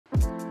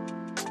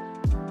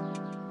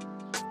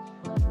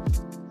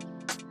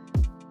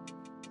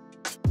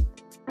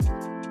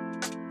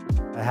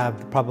I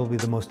have probably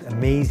the most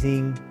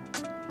amazing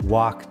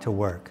walk to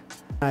work.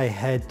 I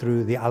head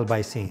through the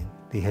Albaicin,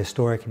 the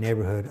historic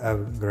neighborhood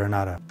of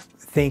Granada,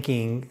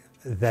 thinking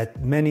that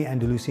many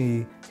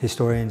Andalusi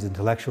historians,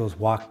 intellectuals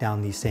walk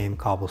down these same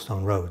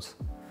cobblestone roads.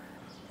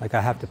 Like I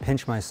have to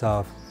pinch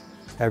myself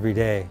every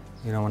day,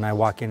 you know, when I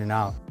walk in and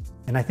out.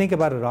 And I think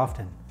about it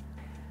often,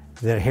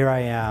 that here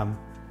I am,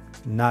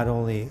 not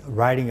only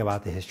writing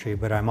about the history,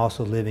 but I'm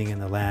also living in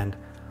the land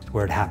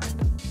where it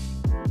happened.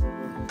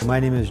 My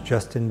name is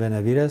Justin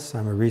Benavidez.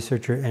 I'm a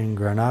researcher in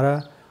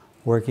Granada,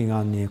 working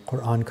on the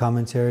Qur'an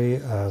commentary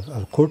of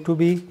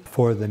al-Qurtubi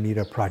for the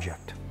MIDA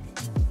project.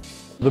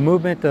 The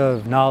movement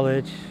of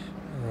knowledge,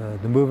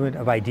 the movement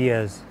of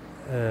ideas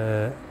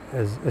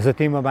is a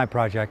theme of my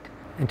project.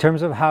 In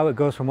terms of how it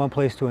goes from one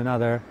place to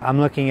another, I'm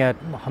looking at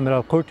Muhammad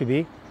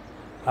al-Qurtubi.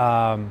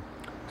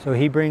 So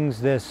he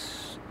brings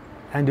this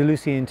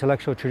Andalusi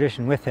intellectual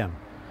tradition with him,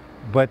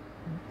 but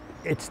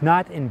it's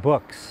not in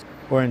books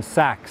or in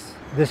sacks.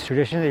 This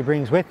tradition that he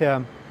brings with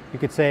him, you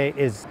could say,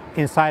 is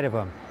inside of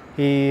him.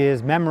 He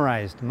has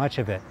memorized much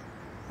of it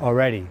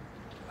already.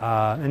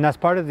 And that's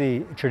part of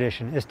the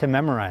tradition, is to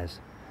memorize.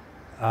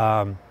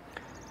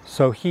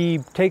 So he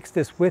takes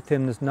this with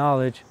him, this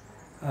knowledge,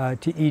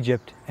 to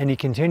Egypt, and he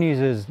continues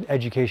his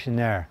education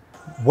there.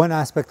 One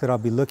aspect that I'll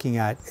be looking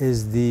at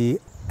is the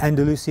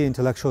Andalusi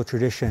intellectual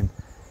tradition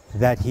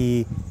that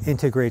he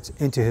integrates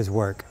into his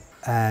work.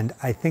 And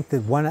I think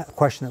that one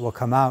question that will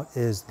come out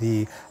is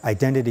the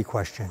identity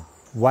question.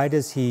 Why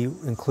does he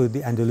include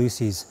the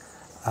Andalusis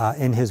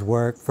in his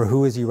work? For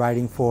who is he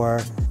writing for?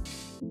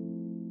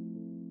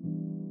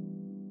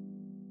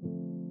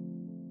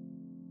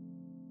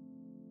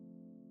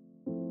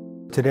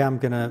 Today I'm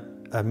going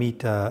to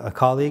meet a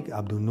colleague,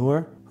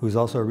 Abdul, who's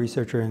also a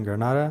researcher in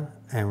Granada,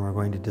 and we're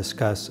going to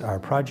discuss our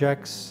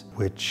projects,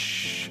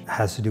 which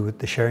has to do with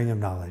the sharing of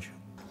knowledge.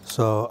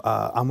 So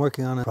I'm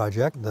working on a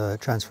project, the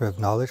transfer of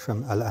knowledge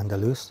from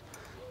al-Andalus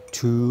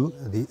to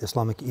the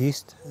Islamic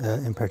East,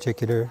 in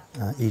particular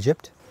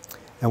Egypt.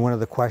 And one of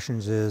the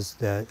questions is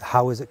that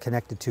how is it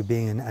connected to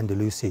being an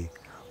Andalusi,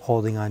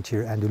 holding on to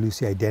your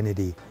Andalusi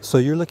identity? So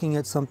you're looking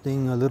at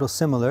something a little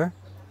similar,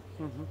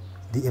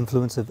 the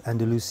influence of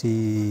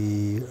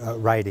Andalusi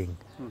writing.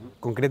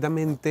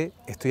 Concretamente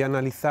estoy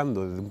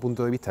analizando desde un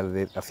punto de vista,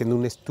 haciendo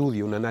un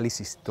estudio, un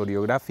análisis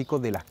historiográfico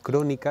de las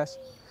crónicas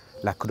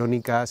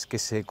que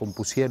se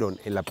compusieron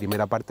en la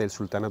primera parte del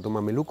sultanato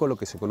mameluco, lo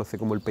que se conoce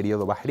como el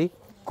periodo Bahrí,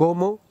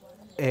 cómo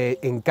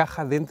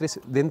encaja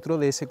dentro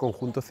de ese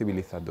conjunto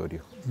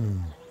civilizatorio.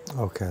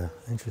 Okay,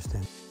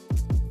 interesting.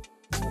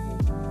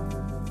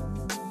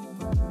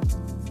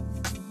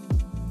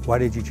 Why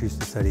did you choose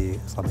to study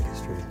Islamic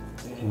history?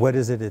 What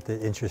is it that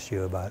interests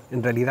you about it?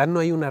 En realidad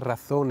no hay una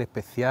razón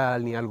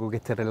especial ni algo que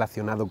esté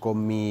relacionado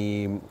con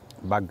mi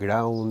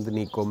background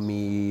ni con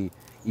mi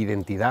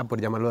identidad, por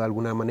llamarlo de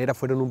alguna manera.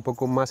 Fueron un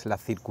poco más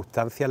las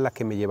circunstancias las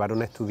que me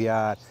llevaron a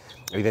estudiar.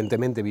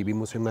 Evidentemente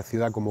vivimos en una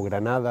ciudad como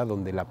Granada,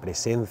 donde la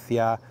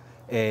presencia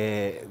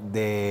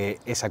de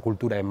esa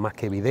cultura es más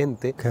que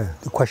evidente. Okay.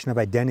 The question of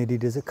identity,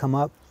 does it come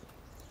up?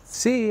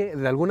 Sí,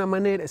 de alguna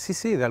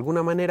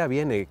manera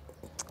viene.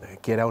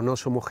 Quiera o no,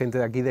 somos gente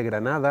de aquí de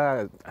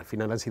Granada, al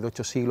final han sido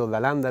 8 siglos de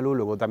al-Andalus,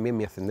 luego también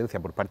mi ascendencia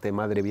por parte de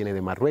madre viene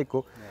de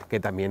Marruecos, que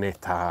también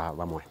está,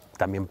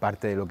 también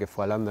parte de lo que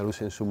fue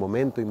al-Andalus en su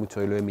momento, y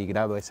muchos de los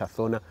emigrados a esa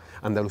zona,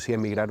 Andalucía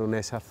emigraron a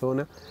esa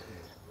zona,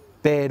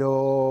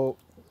 pero,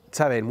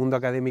 ¿sabes? El mundo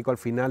académico al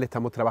final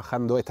estamos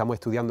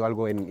estudiando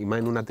algo, y más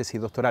en una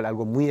tesis doctoral,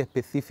 algo muy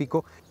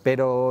específico,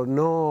 pero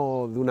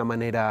no de una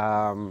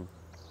manera,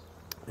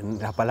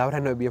 la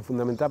palabra no es bien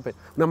fundamental, pero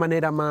una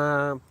manera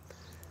más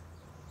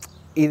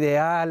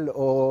ideal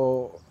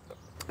o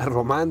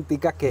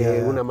romántica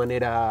que una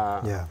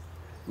manera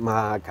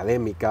más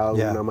académica o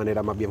de una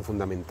manera más bien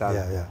fundamental.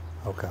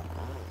 Okay.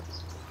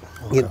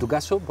 Y en tu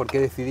caso, ¿por qué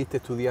decidiste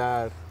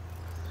estudiar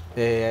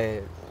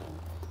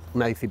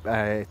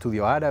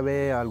estudio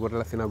árabe, algo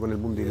relacionado con el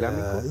mundo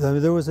islámico?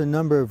 There was a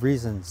number of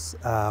reasons.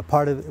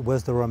 Part of it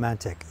was the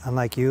romantic.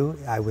 Unlike you,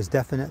 I was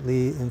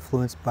definitely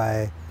influenced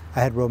by, I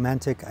had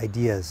romantic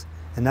ideas,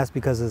 and that's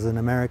because as an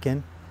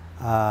American,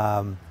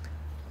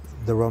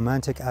 the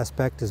romantic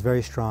aspect is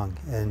very strong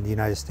in the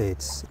United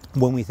States.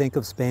 When we think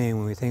of Spain,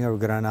 when we think of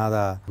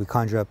Granada, we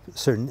conjure up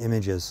certain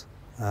images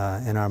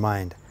in our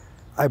mind.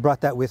 I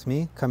brought that with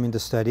me coming to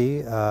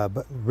study,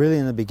 but really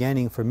in the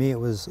beginning for me it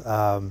was,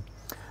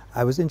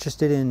 I was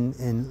interested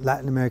in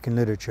Latin American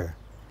literature.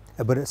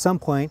 But at some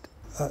point,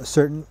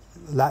 certain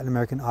Latin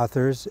American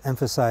authors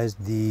emphasized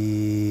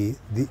the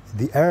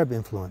Arab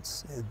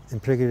influence, in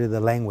particular the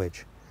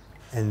language.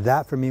 And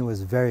that for me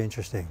was very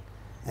interesting.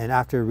 And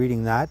after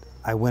reading that,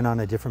 I went on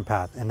a different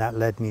path, and that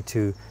led me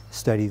to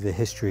study the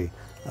history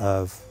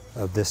of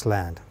this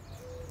land.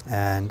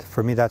 And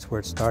for me, that's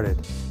where it started.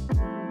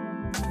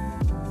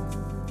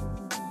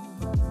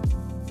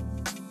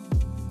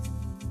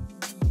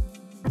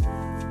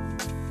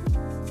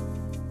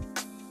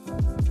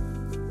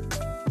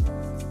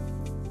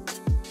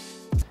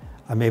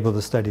 I'm able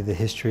to study the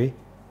history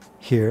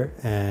here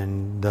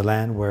and the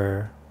land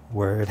where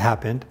it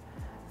happened,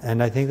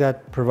 And I think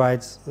that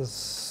provides a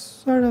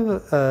sort of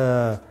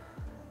a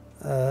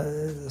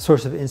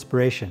source of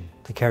inspiration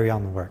to carry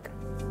on the work.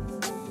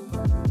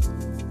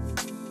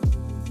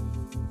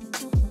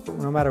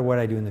 No matter what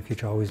I do in the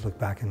future, I always look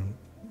back and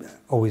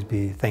always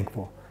be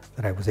thankful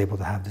that I was able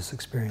to have this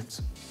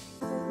experience.